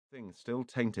Thing still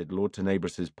tainted Lord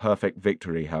Tenebrous' perfect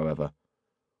victory, however.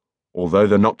 Although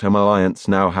the Noctem Alliance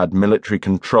now had military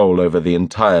control over the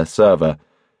entire server,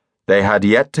 they had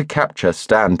yet to capture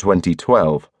Stan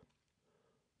 2012.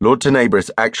 Lord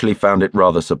Tenebrous actually found it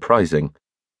rather surprising.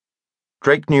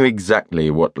 Drake knew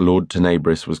exactly what Lord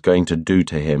Tenebrous was going to do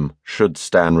to him should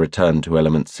Stan return to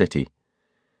Element City.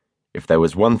 If there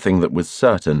was one thing that was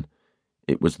certain,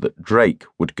 it was that Drake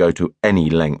would go to any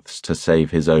lengths to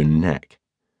save his own neck.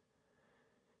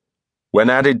 When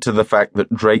added to the fact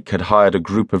that Drake had hired a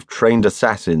group of trained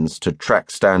assassins to track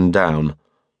Stan down,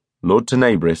 Lord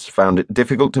Tenebrous found it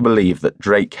difficult to believe that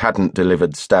Drake hadn't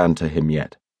delivered Stan to him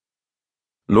yet.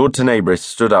 Lord Tenebrous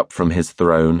stood up from his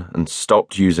throne and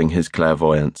stopped using his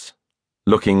clairvoyance,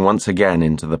 looking once again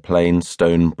into the plain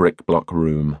stone brick block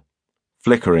room,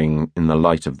 flickering in the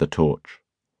light of the torch.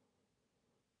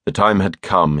 The time had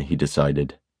come, he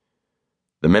decided.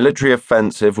 The military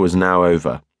offensive was now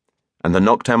over, and the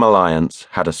Noctem Alliance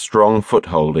had a strong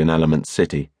foothold in Element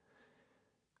City.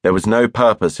 There was no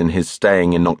purpose in his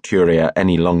staying in Nocturia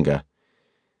any longer.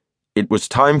 It was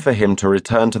time for him to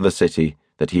return to the city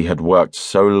that he had worked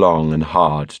so long and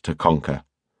hard to conquer.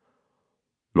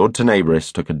 Lord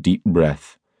Tenebrous took a deep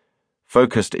breath,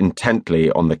 focused intently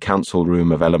on the council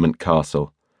room of Element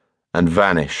Castle, and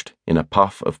vanished in a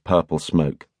puff of purple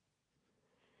smoke.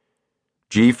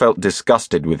 G felt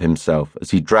disgusted with himself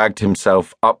as he dragged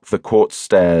himself up the quartz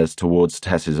stairs towards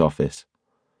Tess's office.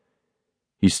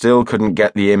 He still couldn't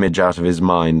get the image out of his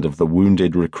mind of the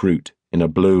wounded recruit in a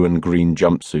blue and green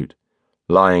jumpsuit,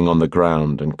 lying on the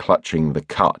ground and clutching the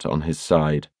cut on his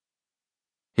side.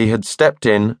 He had stepped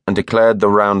in and declared the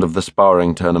round of the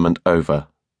sparring tournament over,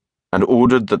 and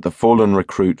ordered that the fallen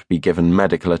recruit be given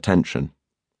medical attention,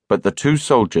 but the two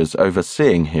soldiers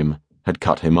overseeing him had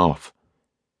cut him off.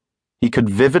 He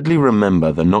could vividly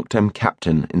remember the Noctem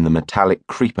captain in the metallic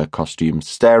creeper costume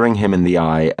staring him in the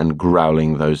eye and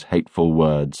growling those hateful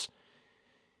words.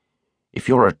 "If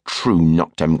you're a true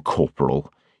Noctem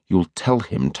corporal, you'll tell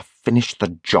him to finish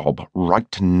the job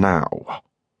right now."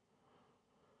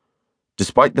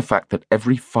 Despite the fact that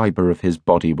every fibre of his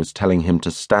body was telling him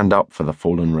to stand up for the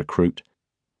fallen recruit,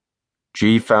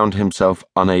 G found himself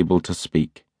unable to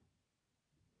speak.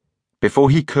 Before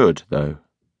he could, though,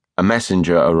 a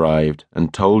messenger arrived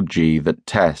and told G that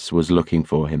Tess was looking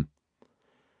for him.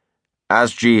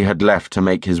 As G had left to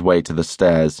make his way to the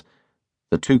stairs,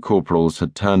 the two corporals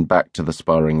had turned back to the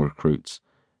sparring recruits,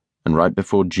 and right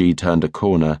before G turned a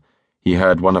corner, he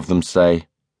heard one of them say,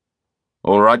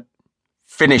 "All right,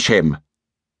 finish him."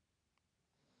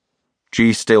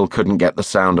 G still couldn't get the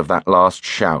sound of that last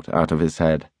shout out of his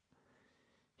head.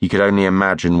 He could only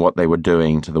imagine what they were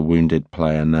doing to the wounded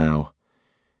player now.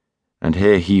 And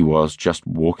here he was just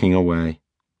walking away.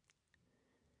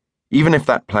 Even if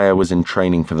that player was in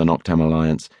training for the Noctem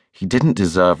Alliance, he didn't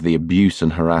deserve the abuse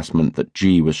and harassment that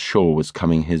G was sure was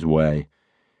coming his way.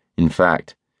 In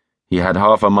fact, he had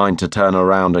half a mind to turn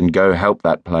around and go help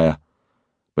that player,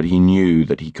 but he knew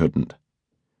that he couldn't.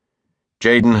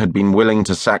 Jaden had been willing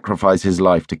to sacrifice his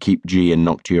life to keep G in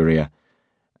Nocturia,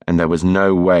 and there was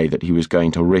no way that he was going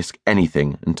to risk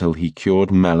anything until he cured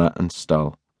Mela and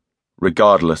Stull,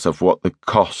 regardless of what the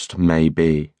cost may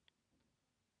be.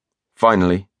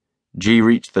 Finally, G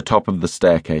reached the top of the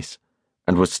staircase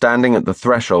and was standing at the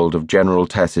threshold of General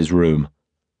Tess's room.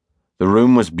 The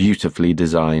room was beautifully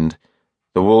designed.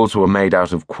 The walls were made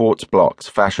out of quartz blocks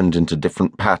fashioned into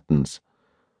different patterns.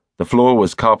 The floor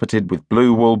was carpeted with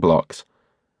blue wool blocks,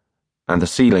 and the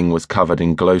ceiling was covered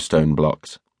in glowstone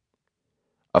blocks.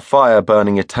 A fire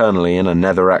burning eternally in a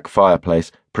netherrack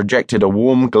fireplace projected a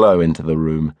warm glow into the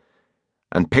room,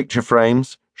 and picture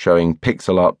frames, showing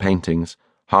pixel art paintings,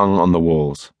 hung on the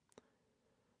walls.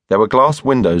 There were glass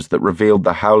windows that revealed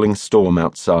the howling storm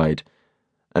outside,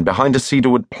 and behind a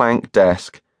cedarwood plank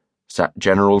desk sat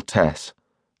General Tess,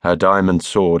 her diamond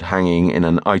sword hanging in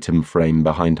an item frame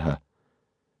behind her.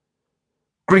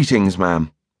 "Greetings,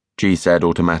 ma'am," G said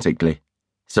automatically,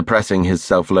 suppressing his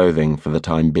self-loathing for the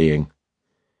time being.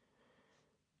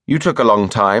 "You took a long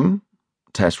time,"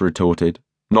 Tess retorted,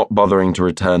 not bothering to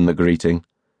return the greeting.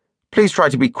 "Please try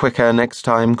to be quicker next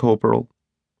time, Corporal."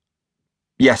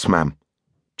 "Yes, ma'am,"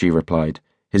 G replied,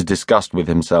 his disgust with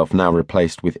himself now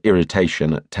replaced with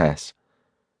irritation at Tess.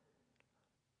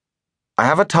 "I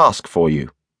have a task for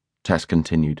you," Tess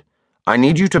continued. "I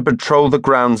need you to patrol the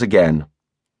grounds again."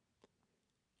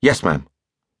 "Yes, ma'am,"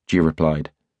 G replied,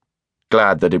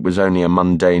 glad that it was only a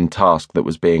mundane task that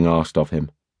was being asked of him.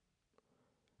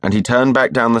 And he turned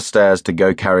back down the stairs to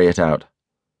go carry it out.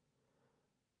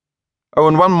 "Oh,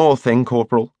 and one more thing,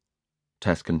 Corporal,"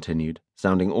 Tess continued,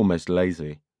 sounding almost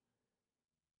lazy.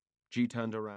 G turned around.